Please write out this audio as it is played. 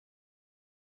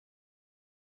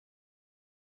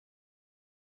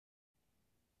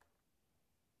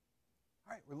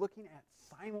right, we're looking at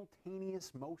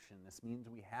simultaneous motion. This means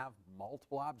we have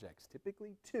multiple objects,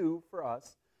 typically two for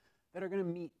us, that are going to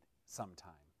meet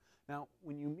sometime. Now,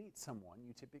 when you meet someone,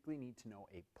 you typically need to know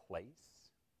a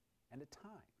place and a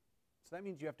time. So that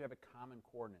means you have to have a common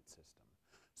coordinate system.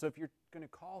 So if you're going to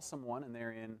call someone and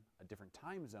they're in a different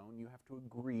time zone, you have to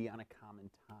agree on a common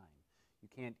time. You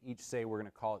can't each say we're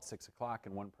going to call at 6 o'clock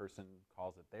and one person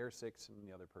calls it their 6 and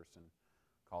the other person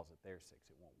calls it their 6.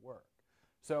 It won't work.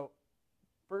 So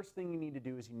first thing you need to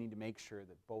do is you need to make sure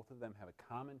that both of them have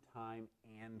a common time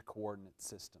and coordinate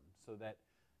system so that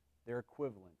they're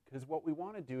equivalent. Because what we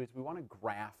want to do is we want to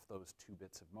graph those two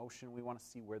bits of motion. We want to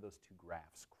see where those two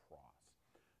graphs cross.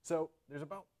 So there's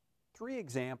about 3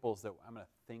 examples that I'm going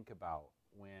to think about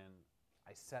when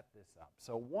I set this up.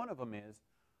 So one of them is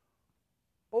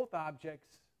both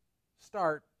objects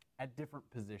start at different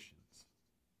positions.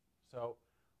 So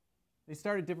they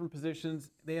start at different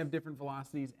positions, they have different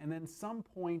velocities, and then some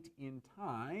point in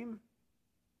time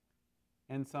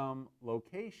and some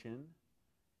location,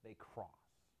 they cross.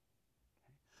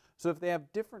 Okay? So if they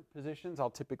have different positions, I'll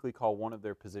typically call one of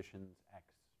their positions x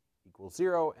equals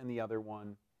 0 and the other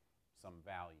one some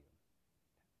value.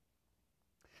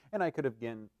 And I could,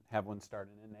 again, have one start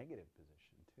in a negative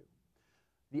position, too.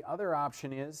 The other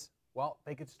option is, well,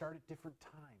 they could start at different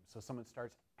times. So someone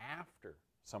starts after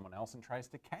someone else and tries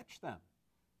to catch them.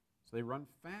 So they run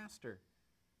faster.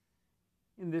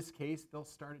 In this case, they'll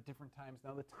start at different times.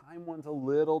 Now, the time one's a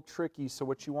little tricky, so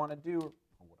what you want to do,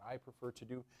 or what I prefer to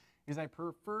do, is I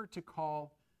prefer to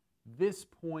call this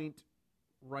point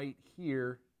right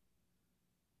here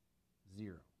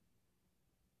 0. Okay?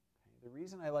 The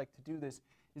reason I like to do this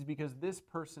is because this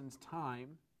person's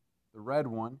time, the red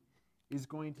one, is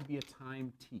going to be a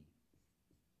time t.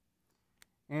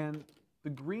 And the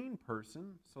green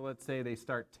person, so let's say they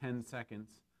start 10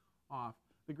 seconds off,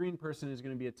 the green person is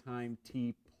going to be a time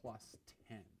t plus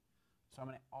 10. So I'm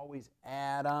going to always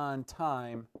add on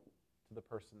time to the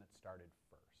person that started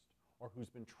first or who's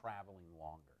been traveling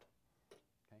longer.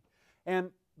 Okay?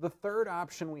 And the third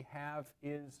option we have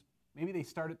is maybe they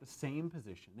start at the same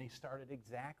position. They start at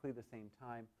exactly the same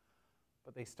time,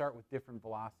 but they start with different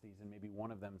velocities, and maybe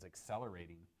one of them is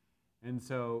accelerating. And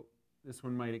so this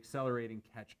one might accelerate and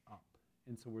catch up.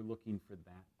 And so we're looking for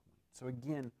that point. So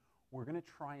again, we're going to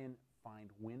try and find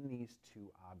when these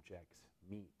two objects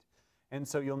meet. And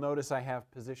so you'll notice I have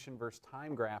position versus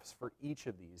time graphs for each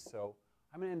of these. So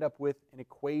I'm going to end up with an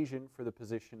equation for the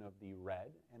position of the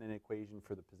red and an equation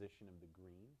for the position of the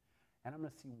green. And I'm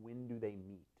going to see when do they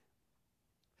meet.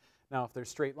 Now, if they're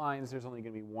straight lines, there's only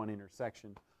going to be one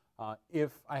intersection.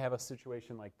 If I have a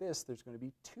situation like this, there's going to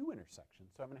be 2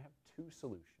 intersections. So I'm going to have 2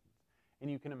 solutions. And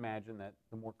you can imagine that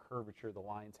the more curvature the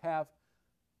lines have,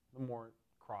 the more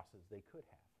crosses they could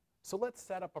have. So let's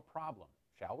set up a problem,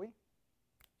 shall we?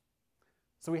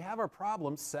 So we have our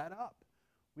problem set up.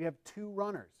 We have 2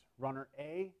 runners, runner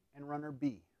A and runner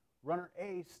B. Runner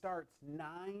A starts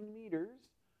 9 meters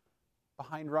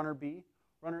behind runner B.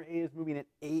 Runner A is moving at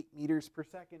 8 meters per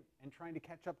second and trying to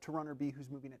catch up to runner B,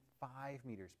 who's moving at 5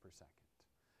 meters per second.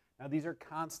 Now, these are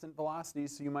constant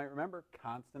velocities, so you might remember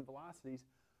constant velocities.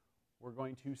 We're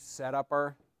going to set up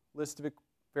our list of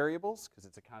variables because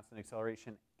it's a constant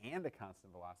acceleration and a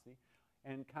constant velocity.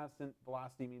 And constant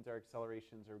velocity means our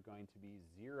accelerations are going to be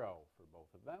 0 for both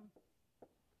of them.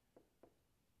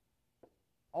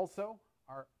 Also,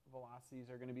 our velocities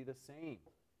are going to be the same.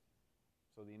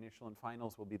 So the initial and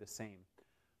finals will be the same.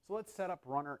 So let's set up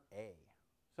runner A.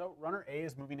 So runner A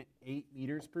is moving at 8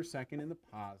 meters per second in the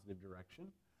positive direction.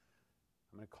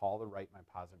 I'm going to call the right my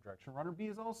positive direction. Runner B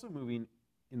is also moving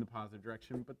in the positive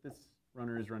direction, but this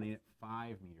runner is running at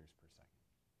 5 meters per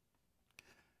second.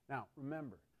 Now,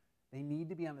 remember, they need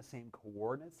to be on the same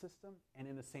coordinate system and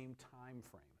in the same time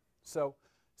frame. So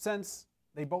since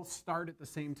they both start at the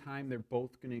same time, they're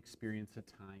both going to experience a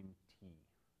time t.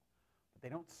 But they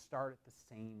don't start at the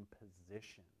same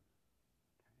position.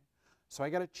 Okay? So I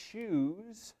got to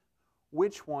choose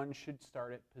which one should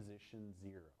start at position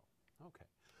 0. Okay.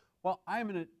 Well, I'm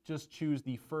going to just choose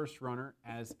the first runner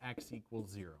as x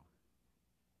equals 0. Okay.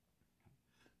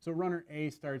 So runner A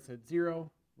starts at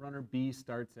 0. Runner B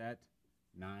starts at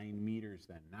 9 meters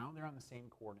then. Now they're on the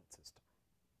same coordinate system.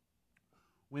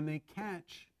 When they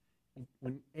catch,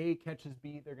 when A catches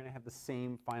B, they're going to have the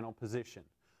same final position.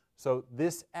 So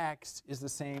this x is the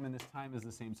same and this time is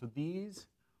the same. So these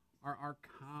are our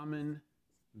common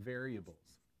variables.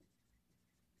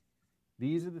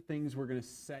 These are the things we're going to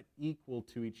set equal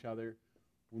to each other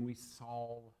when we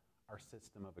solve our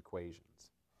system of equations.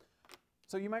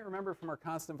 So you might remember from our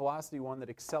constant velocity one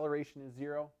that acceleration is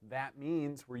 0. That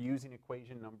means we're using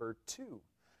equation number 2.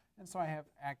 And so I have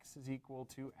x is equal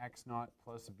to x naught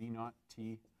plus v naught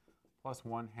t plus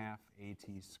 1/2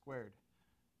 at squared.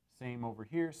 Same over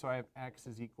here, so I have x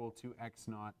is equal to x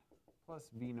naught plus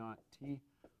v naught t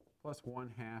plus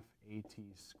 1/2 at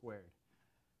squared.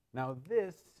 Now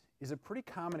this is a pretty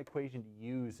common equation to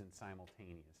use in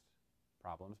simultaneous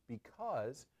problems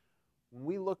because when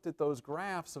we looked at those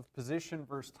graphs of position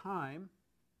versus time,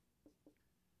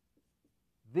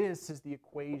 this is the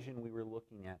equation we were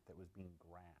looking at that was being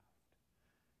graphed.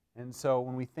 And so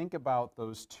when we think about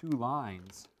those two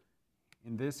lines,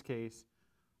 in this case,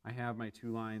 I have my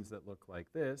two lines that look like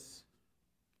this.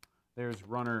 There's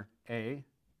runner A,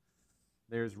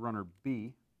 there's runner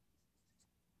B.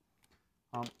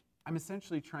 I'm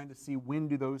essentially trying to see when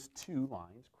do those two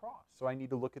lines cross. So I need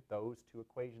to look at those two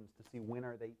equations to see when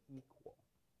are they equal.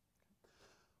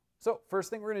 So first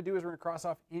thing we're going to do is we're going to cross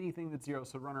off anything that's 0.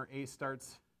 So runner A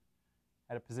starts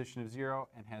at a position of 0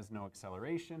 and has no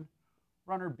acceleration.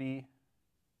 Runner B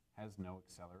has no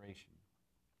acceleration.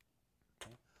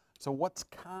 Okay. So what's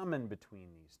common between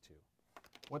these two?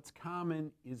 What's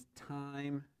common is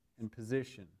time and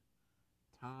position.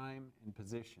 Time and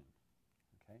position.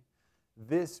 Okay.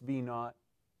 This V naught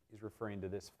is referring to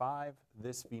this 5.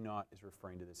 This V naught is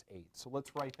referring to this 8. So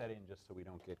let's write that in just so we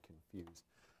don't get confused.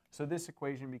 So this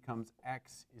equation becomes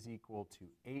x is equal to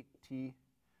 8t.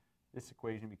 This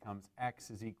equation becomes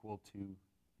x is equal to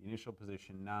the initial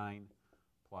position 9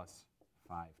 plus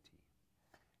 5t.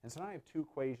 And so now I have two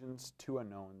equations, two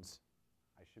unknowns.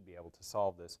 I should be able to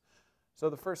solve this. So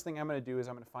the first thing I'm going to do is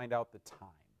I'm going to find out the time.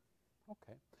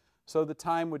 Okay. So the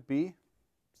time would be,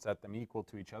 set them equal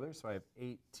to each other. So I have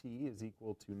 8t is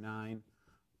equal to 9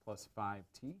 plus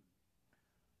 5t.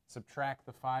 Subtract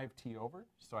the 5t over,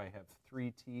 so I have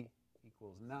 3t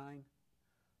equals 9.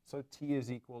 So t is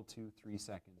equal to 3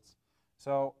 seconds.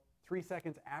 So 3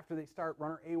 seconds after they start,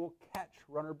 runner A will catch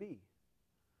runner B.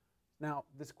 Now,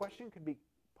 this question could be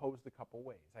posed a couple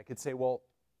ways. I could say, well,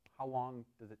 how long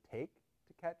does it take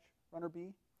to catch runner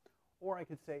B? Or I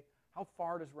could say, how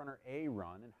far does runner A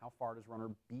run and how far does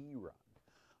runner B run?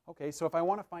 Okay, so if I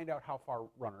want to find out how far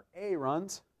runner A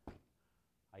runs,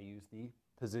 I use the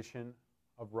position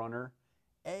of runner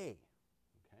A.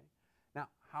 Okay. Now,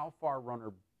 how far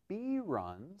runner B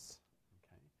runs,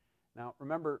 okay. Now,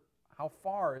 remember, how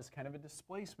far is kind of a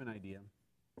displacement idea.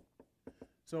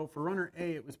 So for runner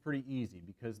A, it was pretty easy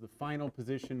because the final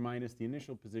position minus the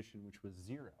initial position, which was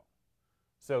 0.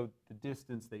 So the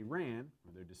distance they ran,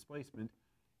 or their displacement,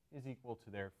 is equal to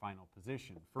their final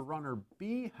position. For runner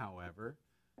B, however,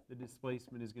 the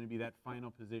displacement is going to be that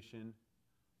final position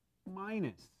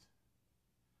minus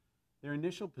their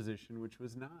initial position, which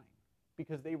was 9,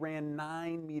 because they ran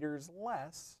 9 meters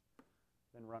less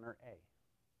than runner A.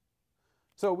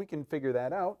 So we can figure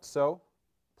that out. So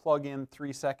plug in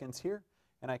 3 seconds here,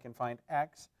 and I can find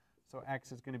x. So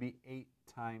x is going to be 8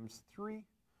 times 3.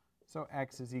 So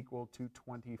x is equal to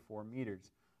 24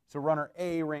 meters. So runner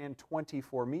A ran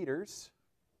 24 meters.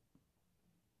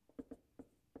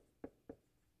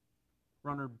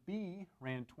 Runner B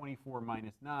ran 24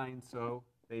 minus 9, so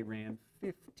they ran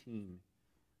 15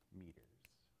 meters.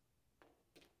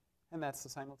 And that's the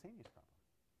simultaneous problem.